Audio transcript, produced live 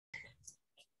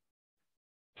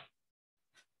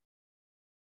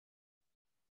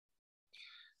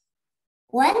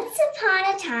Once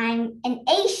upon a time in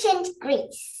ancient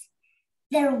Greece,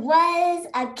 there was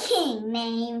a king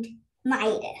named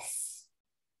Midas.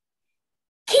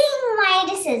 King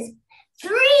Midas's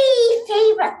three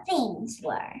favorite things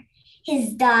were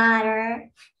his daughter,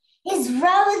 his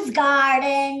rose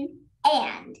garden,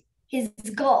 and his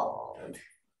gold.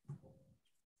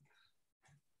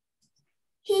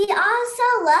 He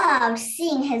also loved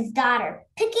seeing his daughter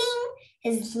picking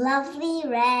his lovely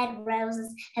red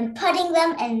roses and putting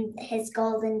them in his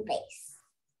golden vase.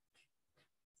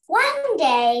 One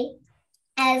day,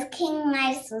 as King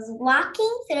Midas was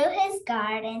walking through his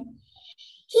garden,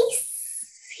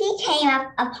 he came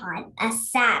up upon a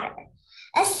satyr.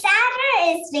 A satyr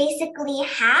is basically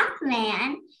half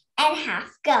man and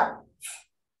half goat.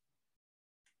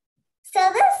 So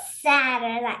this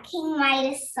satyr that King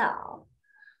Midas saw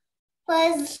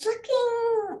was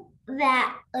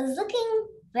looking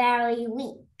very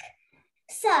weak.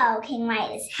 So King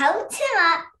Midas helped him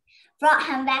up, brought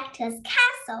him back to his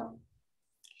castle,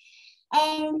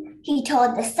 and he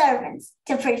told the servants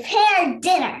to prepare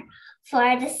dinner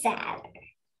for the satyr.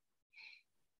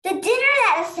 The dinner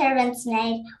that the servants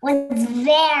made was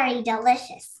very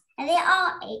delicious, and they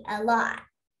all ate a lot.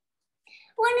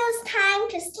 When it was time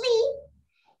to sleep,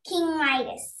 King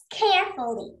Midas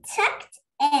carefully tucked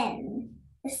in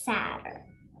the satyr.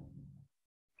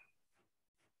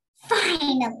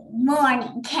 Finally,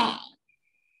 morning came.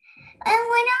 And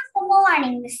when it was the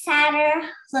morning, the satyr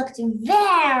looked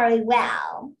very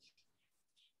well.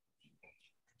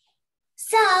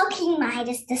 So King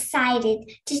Midas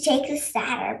decided to take the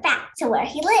satyr back to where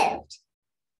he lived.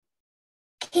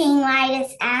 King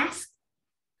Midas asked,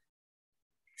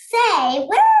 "Say,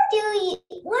 where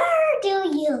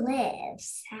do you live,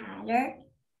 satyr?"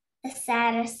 The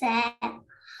satyr said,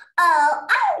 "Oh,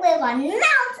 I live on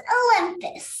Mount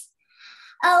Olympus,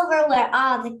 over where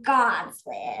all the gods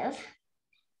live."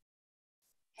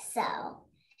 So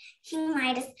King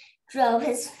Midas drove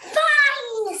his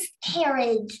finest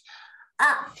carriage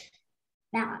up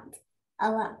Mount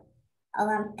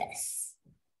Olympus.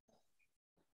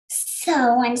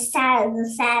 So when the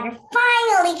satyr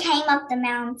finally came up the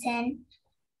mountain,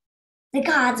 the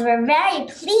gods were very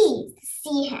pleased to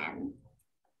see him.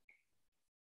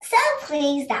 So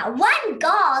pleased that one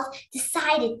god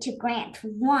decided to grant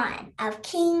one of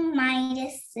King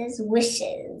Midas's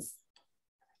wishes.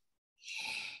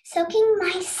 So King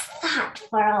Midas thought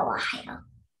for a while.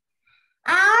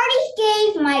 "I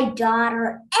already gave my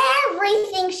daughter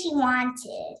everything she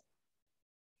wanted,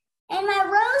 and my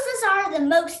roses are the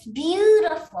most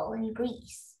beautiful in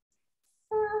Greece.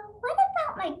 What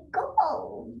about my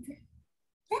gold?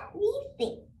 Let me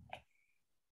think."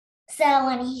 So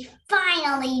when he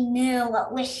finally knew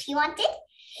what wish he wanted,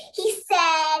 he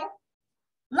said,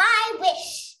 "My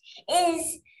wish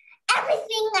is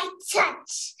everything I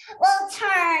touch will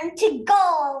turn to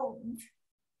gold."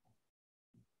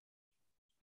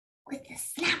 With the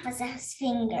snap of his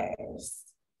fingers,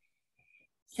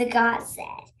 the god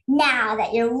said, "Now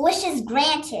that your wish is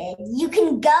granted, you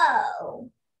can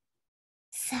go."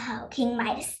 So King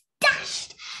Midas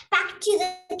dashed back to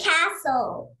the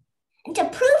castle. And to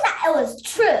prove that it was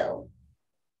true,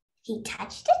 he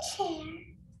touched a chair.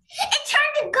 It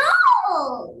turned to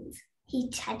gold. He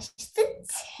touched the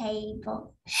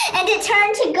table, and it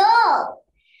turned to gold.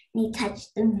 And he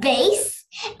touched the vase.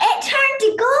 It turned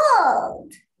to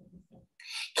gold.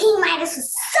 King Midas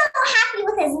was so happy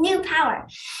with his new power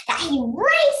that he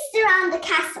raced around the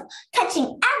castle,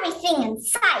 touching everything in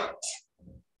sight.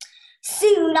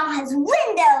 Soon all his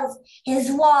windows,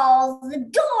 his walls, the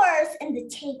doors, and the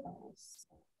tables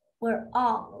were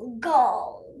all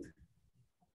gold.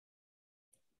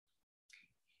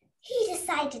 He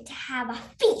decided to have a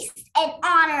feast in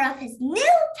honor of his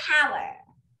new power.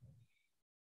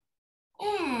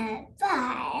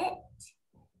 But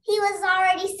he was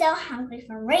already so hungry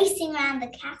from racing around the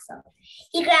castle.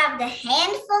 He grabbed a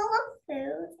handful of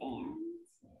food and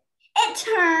it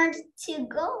turned to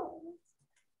gold.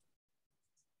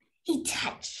 He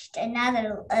touched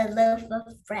another loaf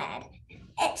of bread.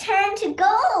 It turned to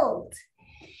gold.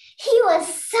 He was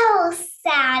so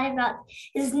sad about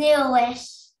his new wish.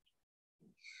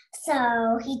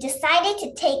 So he decided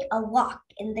to take a walk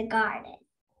in the garden.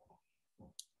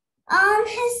 On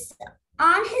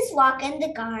his walk in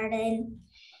the garden,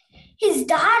 his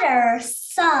daughter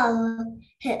saw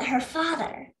her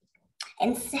father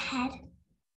and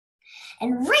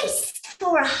raced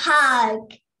for a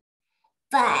hug.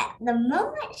 But the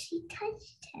moment she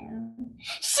touched him,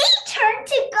 she turned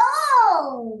to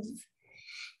gold.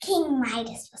 King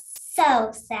Midas was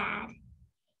so sad.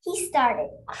 He started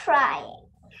crying.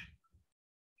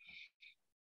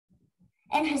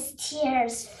 and his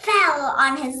tears fell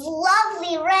on his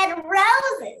lovely red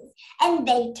roses, and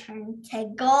they turned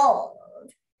to gold.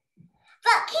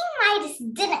 But King Midas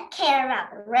didn't care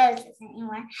about the roses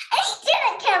anymore, and he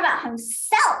didn't care about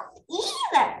himself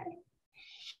either.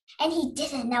 And he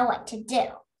didn't know what to do.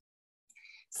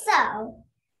 So,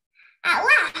 at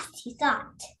last he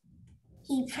thought.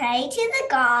 He prayed to the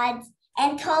gods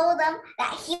and told them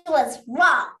that he was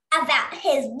wrong about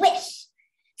his wish.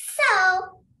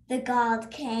 So, the god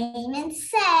came and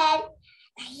said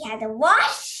that he had to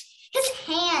wash his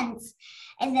hands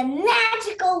in the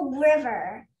magical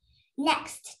river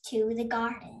next to the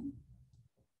garden.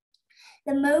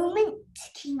 The moment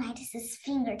King Midas's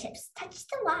fingertips touched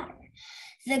the water,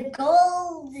 the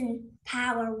golden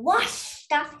power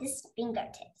washed off his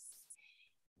fingertips.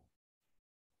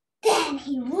 Then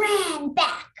he ran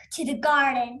back to the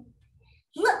garden,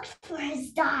 looked for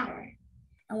his daughter,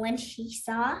 and when she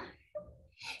saw her,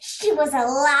 she was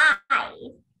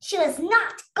alive. She was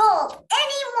not gold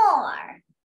anymore.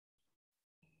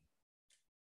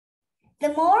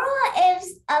 The moral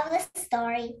of the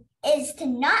story is to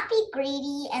not be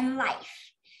greedy in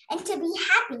life and to be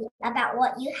happy about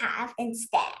what you have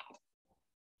instead.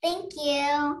 Thank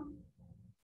you.